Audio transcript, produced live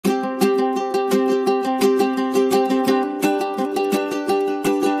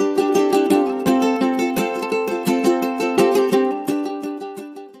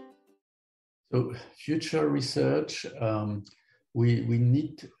future research, we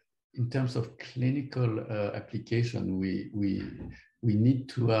need, in terms of clinical application, we need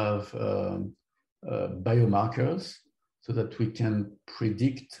to have biomarkers so that we can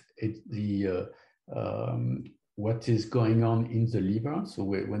predict what is going on in the liver. So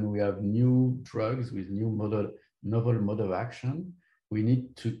when we have new drugs with new novel mode of action, we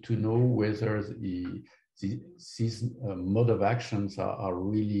need to know whether these mode of actions are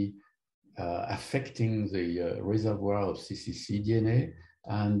really affecting the reservoir of cccDNA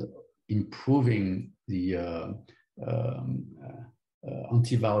and improving the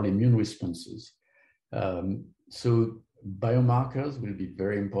antiviral immune responses. So biomarkers will be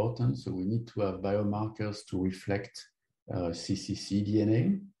very important. So we need to have biomarkers to reflect cccDNA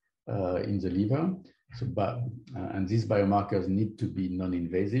in the liver. So, and these biomarkers need to be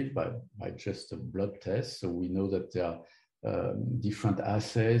non-invasive by just a blood test. So we know that there are different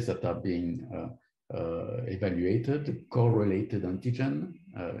assays that are being evaluated: collated antigen,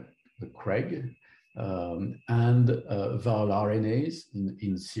 the CREG, and viral RNAs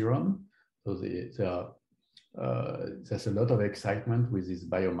in serum. So there's a lot of excitement with these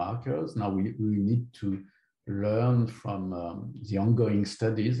biomarkers. Now we need to learn from the ongoing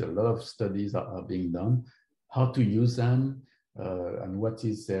studies. A lot of studies are being done, how to use them, and what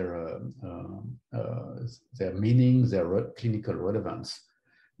is their meaning, their clinical relevance.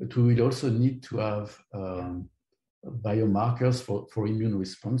 But we will also need to have biomarkers for immune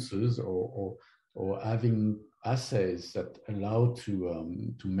responses, or having assays that allow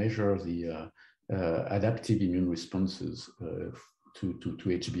to measure the adaptive immune responses to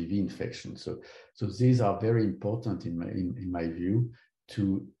HBV infection. So these are very important in my view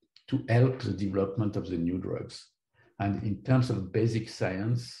to help the development of the new drugs. And in terms of basic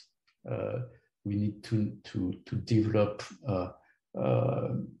science, we need to develop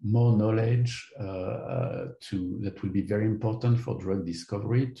more knowledge that will be very important for drug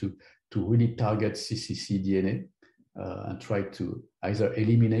discovery to really target cccDNA and try to either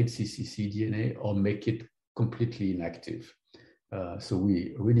eliminate cccDNA or make it completely inactive. So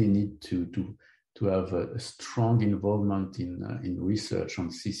we really need to have a strong involvement in research on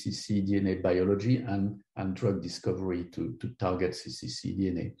cccDNA biology and drug discovery to target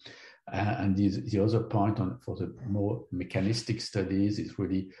cccDNA. And the other point for the more mechanistic studies is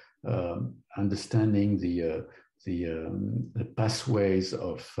really understanding the pathways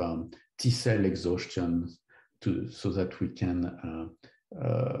of T-cell exhaustion so that we can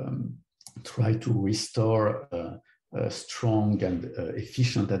try to restore a strong and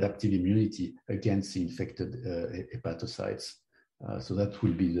efficient adaptive immunity against the infected hepatocytes. So that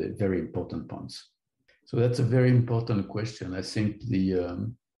will be the very important points. So that's a very important question. I think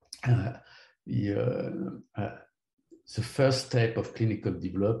the first step of clinical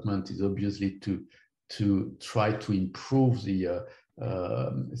development is obviously to try to improve the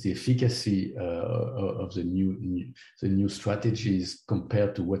efficacy of the new strategies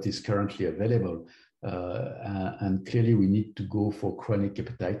compared to what is currently available. And clearly we need to go for chronic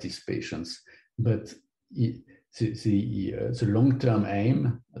hepatitis patients. But the long-term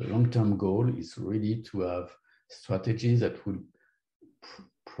aim, the long-term goal is really to have strategies that will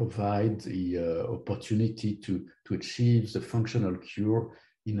provide the opportunity to achieve the functional cure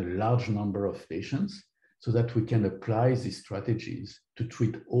in a large number of patients, so that we can apply these strategies to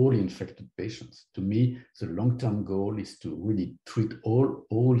treat all infected patients. To me, the long-term goal is to really treat all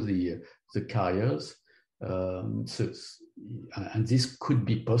the carriers. And this could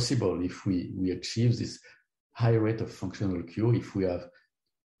be possible if we achieve this high rate of functional cure, if we have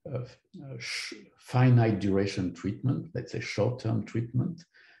finite duration treatment, let's say short-term treatment.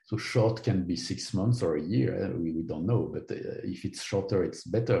 So short can be 6 months or a year, we don't know, but if it's shorter, it's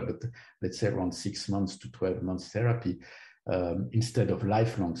better. But let's say around 6 months to 12 months therapy instead of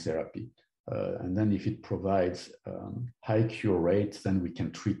lifelong therapy. And then if it provides high cure rates, then we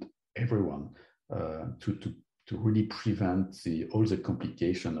can treat everyone to really prevent all the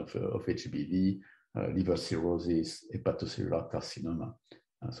complication of HBV, liver cirrhosis, hepatocellular carcinoma.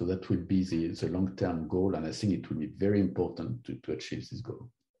 So that will be the long-term goal, and I think it will be very important to achieve this goal.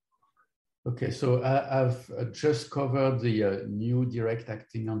 Okay, so I've just covered the new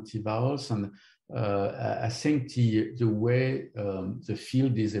direct-acting antivirals, and I think the way the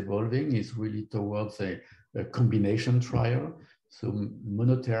field is evolving is really towards a combination trial. So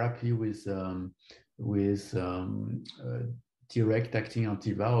monotherapy with direct-acting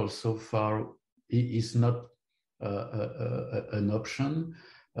antivirals so far is not an option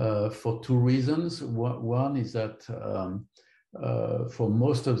for two reasons. One is that for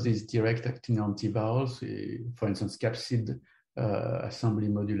most of these direct-acting antivirals, for instance, capsid assembly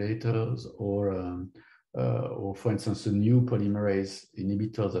modulators, or for instance, the new polymerase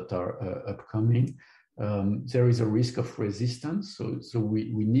inhibitors that are upcoming, there is a risk of resistance. So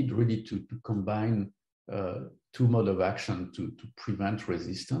we need really to combine two modes of action to prevent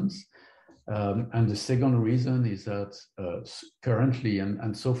resistance. And the second reason is that currently,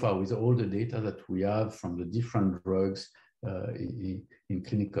 and so far with all the data that we have from the different drugs in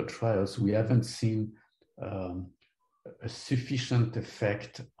clinical trials, we haven't seen a sufficient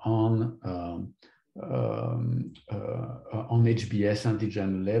effect on HBs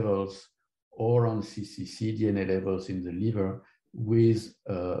antigen levels or on cccDNA levels in the liver with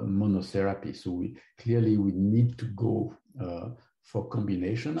monotherapy. So we need to go for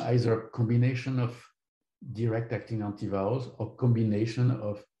combination, either combination of direct-acting antivirals or combination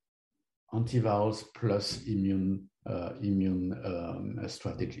of antivirals plus immune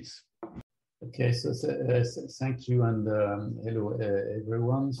strategies. Okay, so thank you, and hello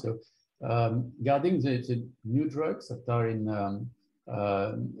everyone. So regarding the new drugs that are in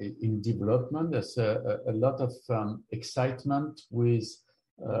development, there's a lot of excitement with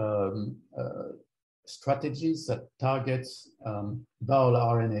strategies that target viral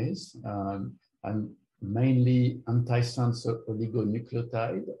RNAs, and mainly antisense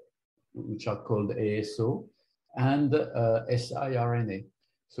oligonucleotide, which are called ASO, and siRNA.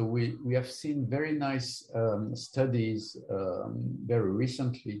 So we have seen very nice studies very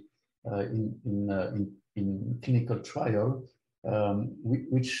recently in clinical trial,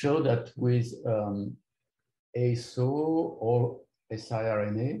 which show that with ASO or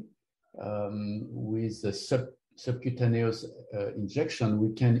siRNA, with a subcutaneous injection,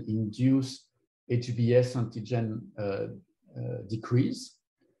 we can induce HBs antigen decrease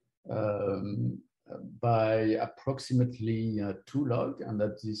by approximately 2 log, and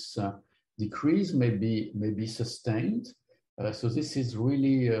that this decrease may be sustained. So this is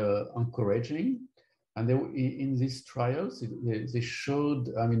really encouraging. And in these trials, they showed,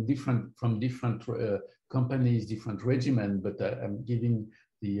 I mean, different companies, different regimen, but I'm giving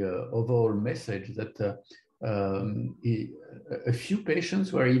the overall message that a few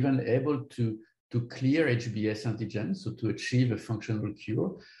patients were even able to clear HBs antigen, so to achieve a functional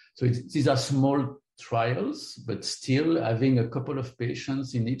cure. So these are small trials, but still having a couple of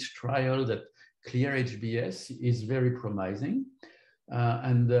patients in each trial that clear HBs is very promising.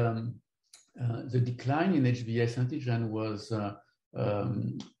 And the decline in HBs antigen was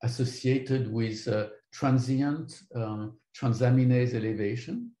associated with transient transaminase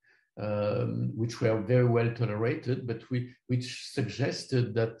elevation, which were very well tolerated, but which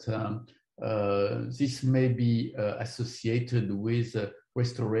suggested that this may be associated with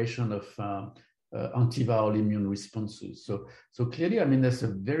restoration of antiviral immune responses. So clearly, I mean, there's a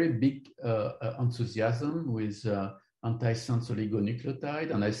very big enthusiasm with antisense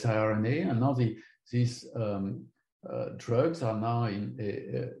oligonucleotide and siRNA, and now these drugs are now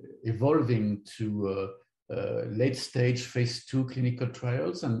evolving to late stage phase 2 clinical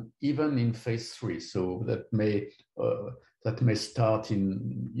trials and even in phase 3. So that may start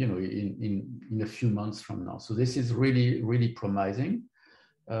in a few months from now. So this is really promising.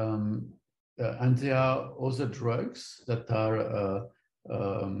 And there are other drugs that are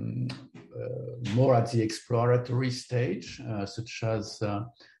more at the exploratory stage, such as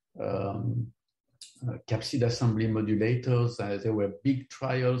capsid assembly modulators. There were big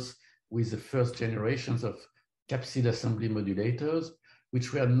trials with the first generations of capsid assembly modulators,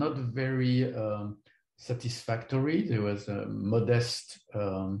 which were not very satisfactory. There was a modest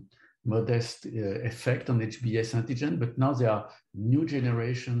effect on HBs antigen, but now there are new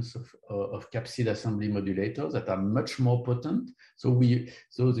generations of capsid assembly modulators that are much more potent. So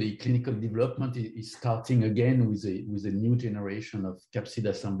the clinical development is starting again with a new generation of capsid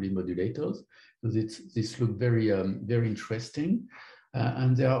assembly modulators. So this looks very interesting,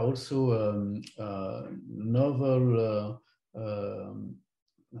 and there are also novel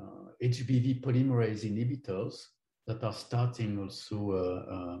HBV polymerase inhibitors that are starting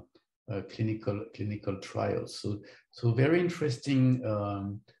also clinical trials. So very interesting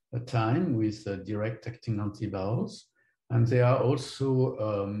time with direct-acting antivirals. And there are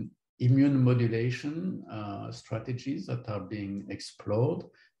also immune modulation strategies that are being explored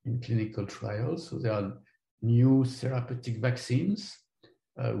in clinical trials. So there are new therapeutic vaccines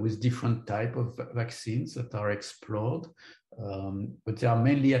with different type of vaccines that are explored, but they are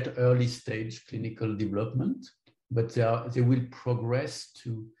mainly at early stage clinical development, but they will progress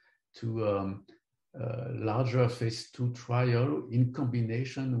to larger phase 2 trial in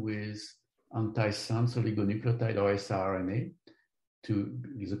combination with antisense oligonucleotide or siRNA.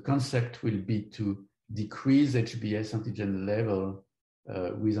 The concept will be to decrease HBs antigen level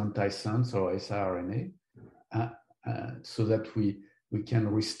with antisense or siRNA, so that we can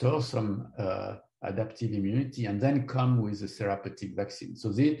restore some adaptive immunity and then come with a therapeutic vaccine.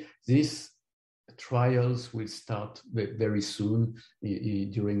 So these trials will start very soon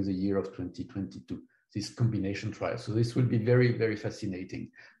during the year of 2022, this combination trial. So this will be very, very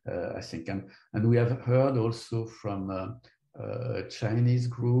fascinating, I think. And we have heard also from a Chinese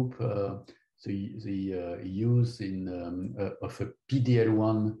group the use of a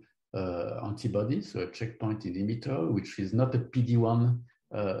PD-L1 antibody, so a checkpoint inhibitor, which is not a PD-1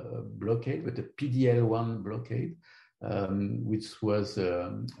 blockade, but a PD-L1 blockade, which was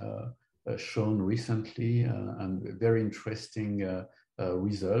shown recently, and very interesting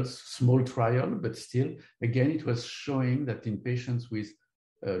results. Small trial, but still, again, it was showing that in patients with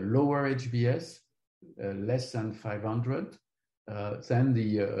lower HBs, less than 500, then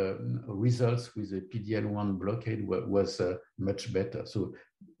the results with the PD-L1 blockade was much better. So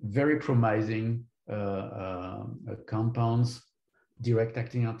very promising compounds,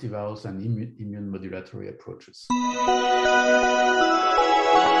 direct-acting antivirals, and immune modulatory approaches.